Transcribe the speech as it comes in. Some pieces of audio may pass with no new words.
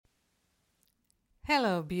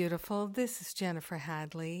Hello, beautiful. This is Jennifer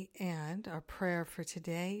Hadley, and our prayer for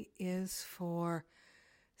today is for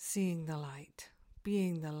seeing the light,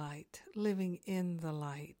 being the light, living in the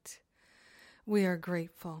light. We are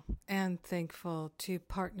grateful and thankful to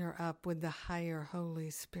partner up with the higher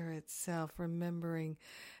Holy Spirit self, remembering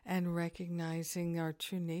and recognizing our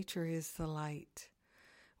true nature is the light.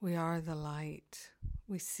 We are the light.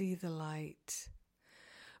 We see the light.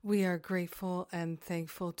 We are grateful and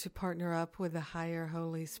thankful to partner up with the higher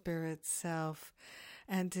Holy Spirit self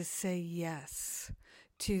and to say yes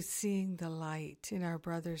to seeing the light in our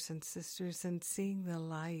brothers and sisters and seeing the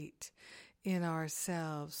light in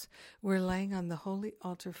ourselves. We're laying on the holy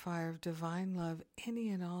altar fire of divine love any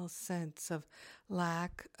and all sense of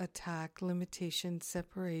lack, attack, limitation,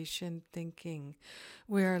 separation, thinking.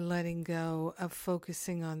 We are letting go of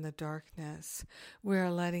focusing on the darkness. We are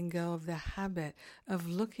letting go of the habit of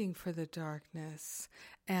looking for the darkness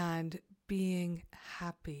and being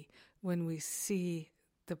happy when we see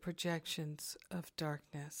the projections of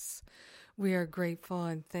darkness. We are grateful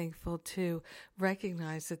and thankful to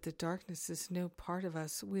recognize that the darkness is no part of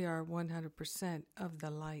us. We are 100% of the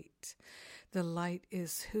light. The light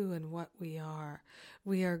is who and what we are.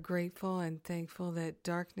 We are grateful and thankful that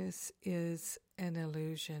darkness is an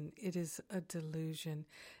illusion. It is a delusion.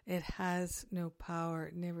 It has no power.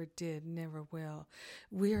 It never did, never will.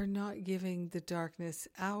 We are not giving the darkness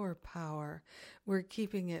our power. We're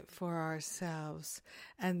keeping it for ourselves.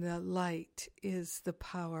 And the light is the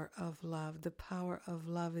power of love. The power of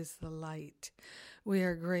love is the light. We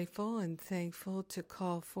are grateful and thankful to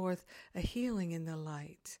call forth a healing in the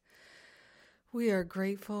light. We are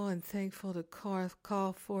grateful and thankful to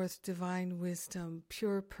call forth divine wisdom,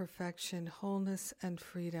 pure perfection, wholeness, and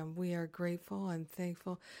freedom. We are grateful and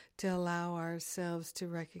thankful to allow ourselves to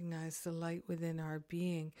recognize the light within our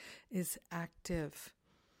being is active.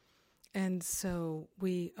 And so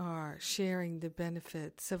we are sharing the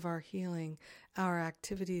benefits of our healing, our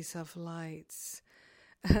activities of lights,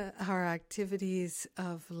 our activities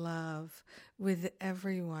of love with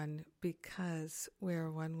everyone because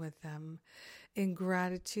we're one with them. In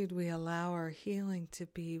gratitude, we allow our healing to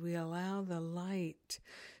be. We allow the light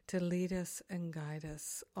to lead us and guide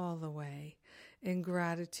us all the way. In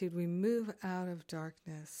gratitude, we move out of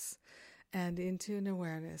darkness and into an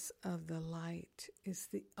awareness of the light is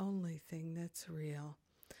the only thing that's real.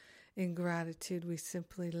 In gratitude, we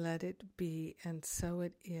simply let it be, and so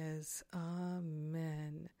it is.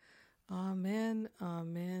 Amen. Amen,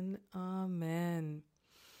 amen, amen.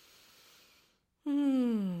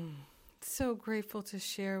 So grateful to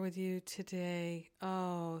share with you today.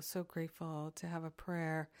 Oh, so grateful to have a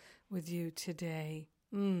prayer with you today.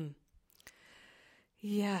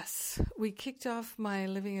 Yes, we kicked off my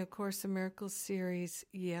Living A Course in Miracles series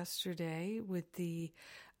yesterday with the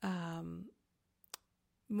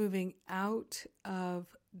moving out of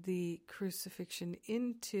the crucifixion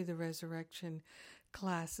into the resurrection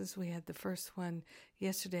classes. We had the first one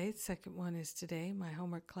yesterday. The second one is today. My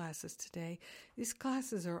homework class is today. These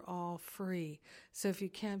classes are all free. So if you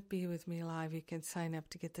can't be with me live, you can sign up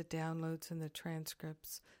to get the downloads and the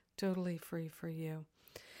transcripts. Totally free for you.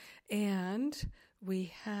 And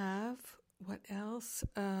we have, what else?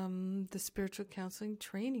 The Spiritual Counseling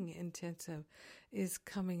Training Intensive is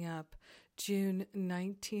coming up June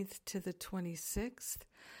 19th to the 26th.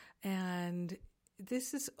 And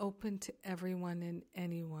this is open to everyone and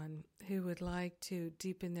anyone who would like to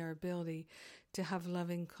deepen their ability to have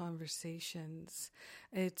loving conversations.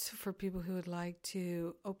 It's for people who would like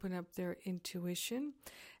to open up their intuition,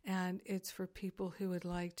 and it's for people who would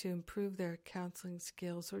like to improve their counseling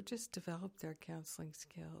skills or just develop their counseling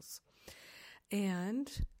skills. And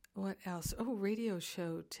what else? Oh, radio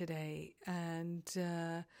show today, and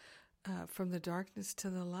from the darkness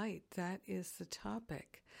to the light. That is the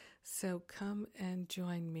topic. So come and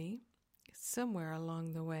join me somewhere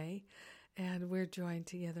along the way, and we're joined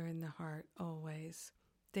together in the heart always.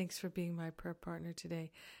 Thanks for being my prayer partner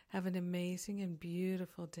today. Have an amazing and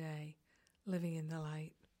beautiful day living in the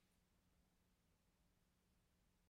light.